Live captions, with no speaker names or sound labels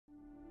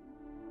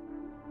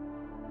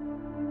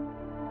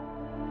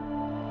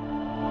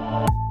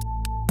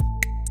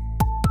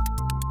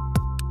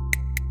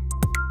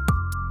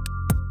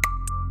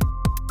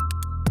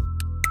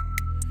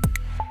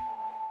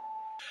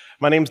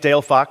My name's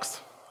Dale Fox.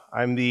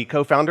 I'm the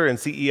co-founder and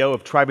CEO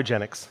of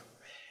Tribogenics.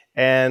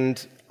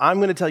 And I'm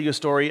going to tell you a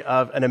story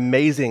of an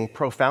amazing,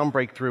 profound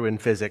breakthrough in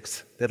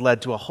physics that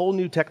led to a whole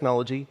new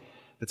technology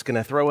that's going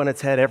to throw on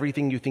its head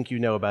everything you think you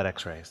know about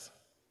X-rays.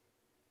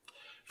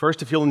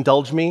 First, if you'll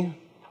indulge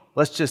me,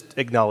 let's just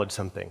acknowledge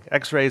something.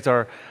 X-rays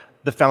are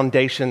the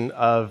foundation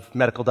of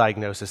medical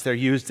diagnosis. They're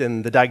used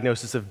in the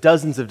diagnosis of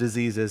dozens of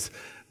diseases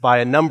by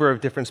a number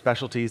of different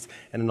specialties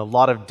and in a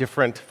lot of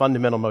different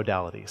fundamental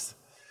modalities.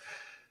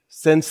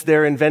 Since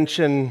their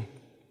invention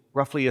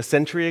roughly a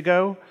century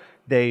ago,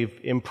 they've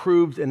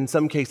improved and in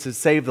some cases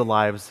saved the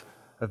lives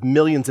of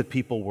millions of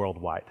people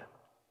worldwide.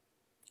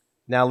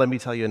 Now let me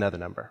tell you another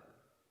number.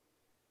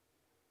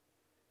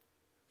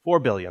 4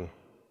 billion.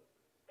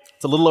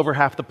 It's a little over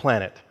half the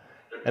planet,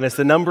 and it's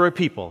the number of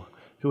people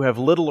who have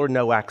little or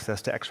no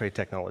access to X-ray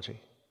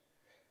technology.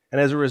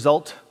 And as a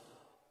result,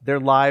 their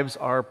lives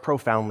are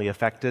profoundly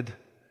affected.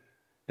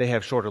 They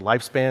have shorter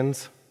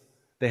lifespans,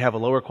 they have a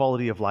lower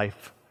quality of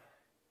life,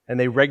 and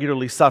they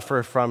regularly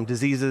suffer from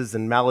diseases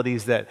and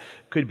maladies that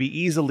could be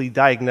easily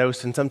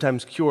diagnosed and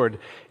sometimes cured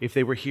if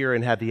they were here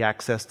and had the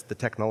access to the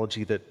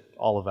technology that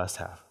all of us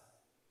have.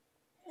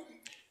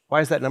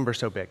 Why is that number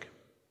so big?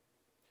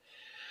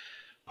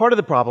 Part of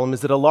the problem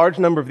is that a large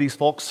number of these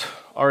folks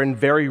are in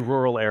very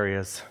rural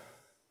areas.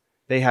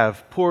 They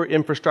have poor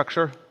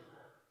infrastructure,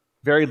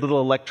 very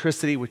little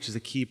electricity, which is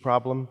a key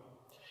problem,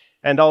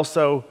 and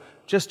also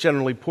just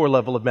generally poor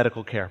level of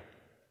medical care.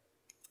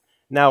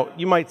 Now,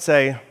 you might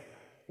say,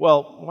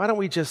 well, why don't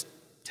we just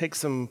take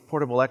some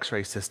portable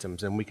X-ray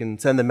systems and we can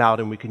send them out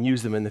and we can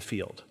use them in the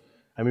field?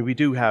 I mean, we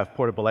do have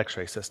portable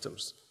X-ray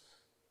systems.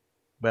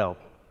 Well,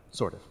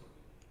 sort of.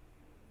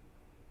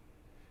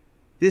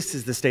 This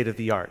is the state of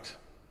the art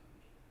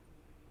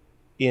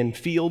in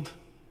field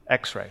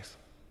X-rays.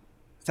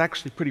 It's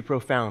actually pretty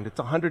profound. It's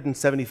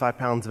 175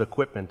 pounds of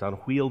equipment on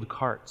wheeled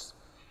carts.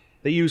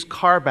 They use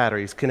car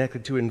batteries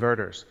connected to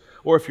inverters,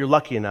 or if you're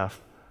lucky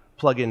enough,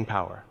 plug-in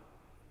power.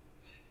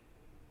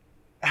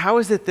 How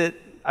is it that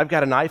I've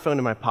got an iPhone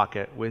in my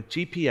pocket with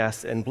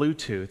GPS and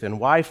Bluetooth and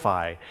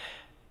Wi-Fi,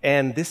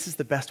 and this is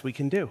the best we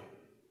can do?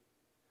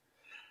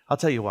 I'll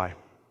tell you why.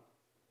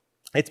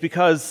 It's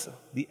because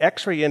the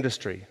X-ray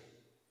industry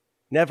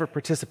never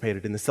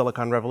participated in the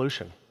Silicon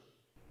Revolution.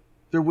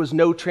 There was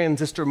no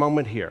transistor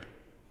moment here.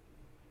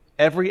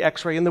 Every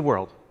X-ray in the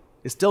world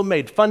is still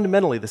made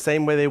fundamentally the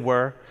same way they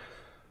were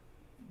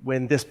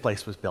when this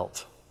place was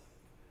built.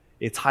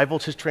 It's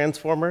high-voltage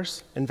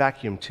transformers and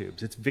vacuum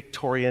tubes. It's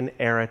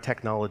Victorian-era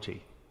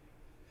technology.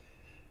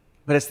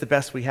 But it's the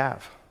best we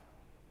have.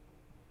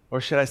 Or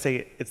should I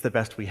say, it's the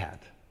best we had.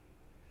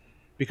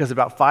 Because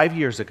about 5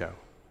 years ago,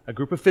 a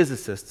group of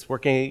physicists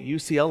working at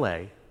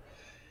UCLA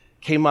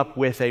came up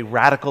with a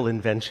radical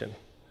invention,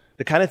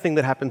 the kind of thing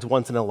that happens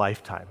once in a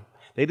lifetime.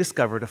 They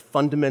discovered a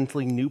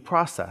fundamentally new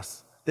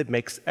process that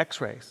makes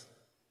X-rays.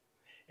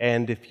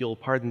 And if you'll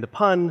pardon the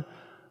pun,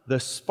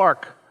 the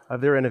spark of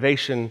their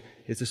innovation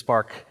is a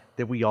spark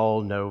that we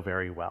all know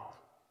very well.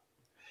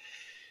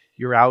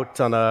 You're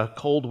out on a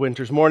cold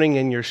winter's morning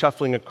and you're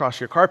shuffling across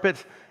your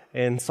carpet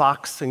in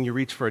socks and you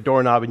reach for a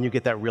doorknob and you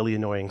get that really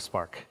annoying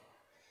spark.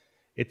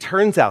 It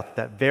turns out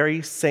that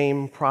very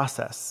same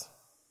process,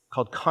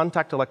 called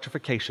contact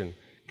electrification,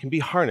 can be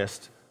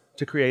harnessed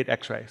to create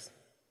X-rays.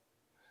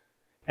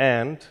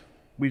 And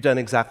we've done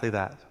exactly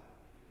that.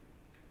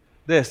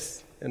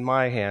 This, in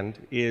my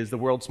hand, is the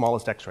world's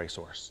smallest X-ray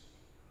source.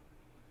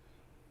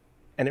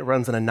 And it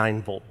runs on a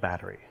 9-volt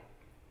battery.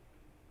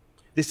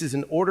 This is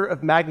an order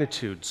of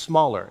magnitude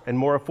smaller and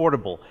more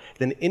affordable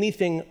than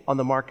anything on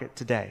the market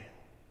today.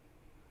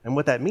 And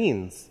what that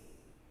means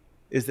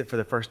is that for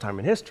the first time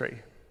in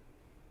history,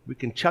 we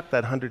can chuck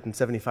that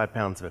 175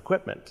 pounds of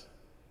equipment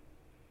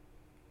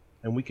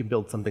and we can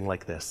build something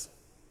like this.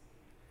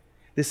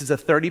 This is a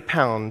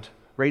 30-pound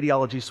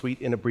radiology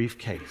suite in a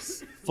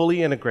briefcase,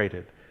 fully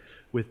integrated,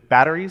 with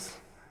batteries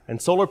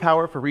and solar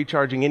power for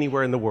recharging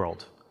anywhere in the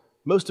world.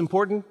 Most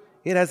important,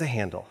 it has a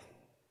handle.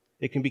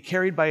 It can be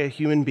carried by a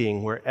human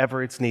being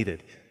wherever it's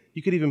needed.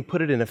 You could even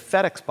put it in a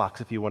FedEx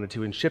box if you wanted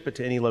to and ship it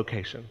to any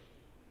location.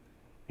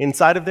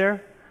 Inside of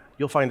there,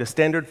 you'll find a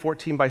standard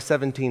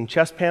 14x17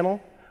 chest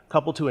panel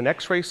coupled to an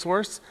X-ray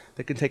source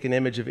that can take an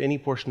image of any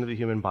portion of the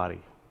human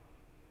body.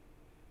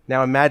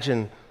 Now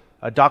imagine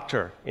a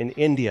doctor in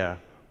India,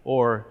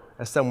 or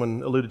as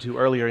someone alluded to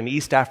earlier, in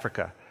East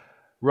Africa,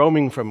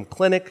 roaming from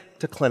clinic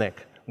to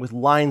clinic with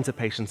lines of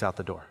patients out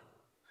the door.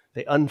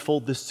 They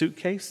unfold this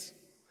suitcase,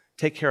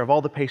 take care of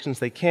all the patients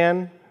they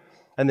can,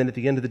 and then at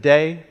the end of the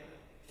day,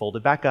 fold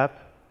it back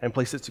up and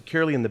place it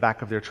securely in the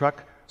back of their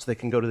truck so they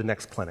can go to the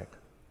next clinic.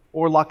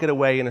 Or lock it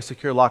away in a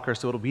secure locker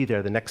so it'll be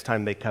there the next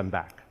time they come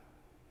back.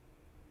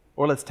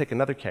 Or let's take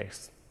another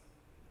case.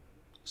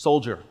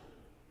 Soldier,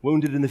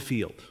 wounded in the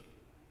field.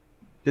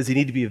 Does he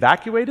need to be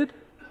evacuated,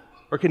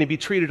 or can he be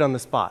treated on the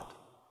spot?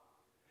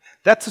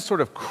 That's the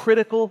sort of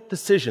critical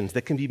decisions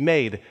that can be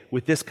made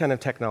with this kind of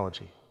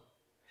technology.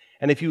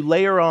 And if you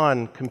layer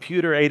on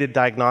computer-aided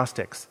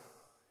diagnostics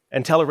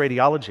and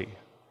teleradiology,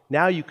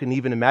 Now you can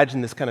even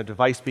imagine this kind of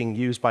device being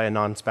used by a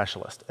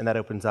non-specialist, and that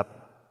opens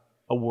up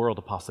a world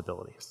of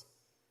possibilities.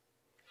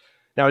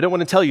 Now, I don't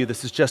want to tell you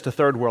this is just a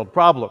third world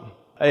problem.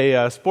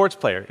 A sports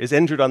player is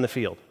injured on the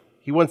field.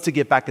 He wants to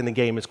get back in the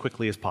game as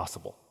quickly as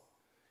possible.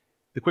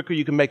 The quicker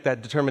you can make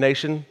that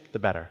determination, the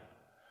better.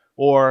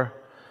 Or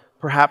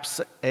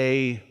perhaps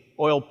a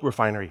oil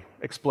refinery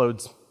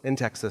explodes in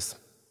Texas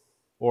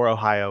or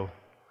Ohio,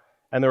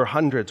 and there are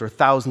hundreds or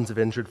thousands of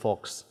injured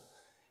folks,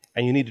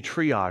 and you need to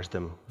triage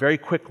them very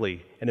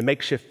quickly in a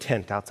makeshift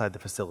tent outside the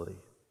facility.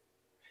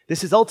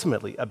 This is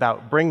ultimately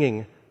about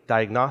bringing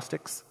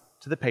diagnostics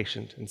to the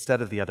patient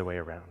instead of the other way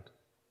around.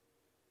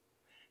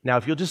 Now,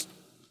 if you'll just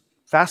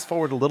fast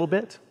forward a little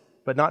bit,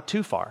 but not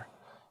too far,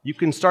 you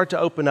can start to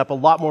open up a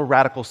lot more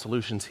radical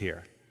solutions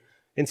here.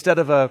 Instead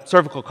of a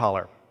cervical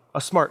collar,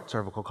 a smart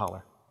cervical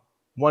collar,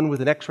 one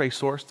with an X-ray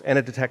source and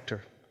a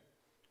detector,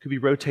 could be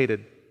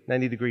rotated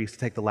 90 degrees to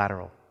take the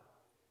lateral.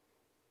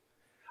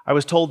 I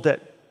was told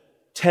that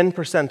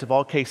 10% of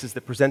all cases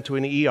that present to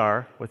an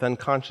ER with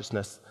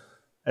unconsciousness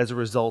as a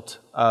result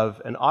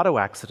of an auto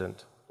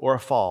accident or a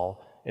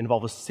fall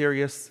involve a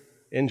serious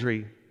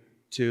injury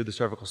to the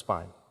cervical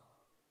spine.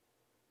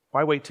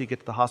 Why wait till you get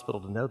to the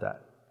hospital to know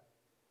that?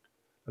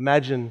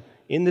 Imagine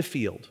in the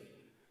field,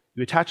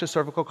 you attach a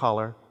cervical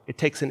collar, it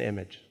takes an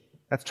image.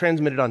 That's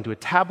transmitted onto a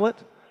tablet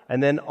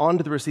and then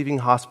onto the receiving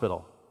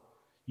hospital.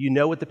 You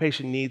know what the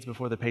patient needs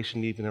before the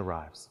patient even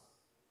arrives.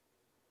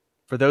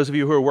 For those of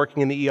you who are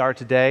working in the ER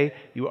today,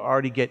 you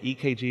already get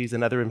EKGs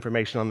and other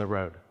information on the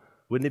road.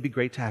 Wouldn't it be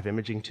great to have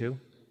imaging too?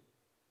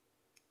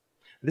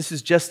 This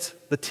is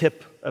just the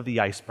tip of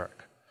the iceberg.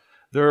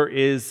 There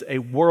is a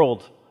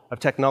world of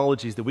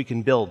technologies that we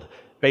can build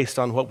based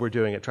on what we're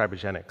doing at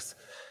Tribogenics.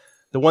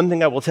 The one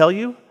thing I will tell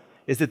you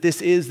is that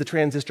this is the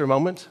transistor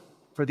moment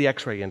for the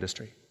X-ray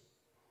industry.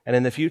 And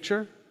in the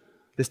future,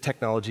 this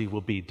technology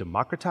will be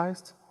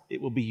democratized,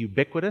 it will be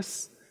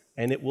ubiquitous,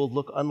 and it will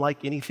look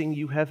unlike anything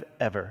you have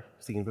ever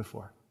seen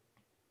before.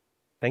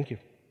 Thank you.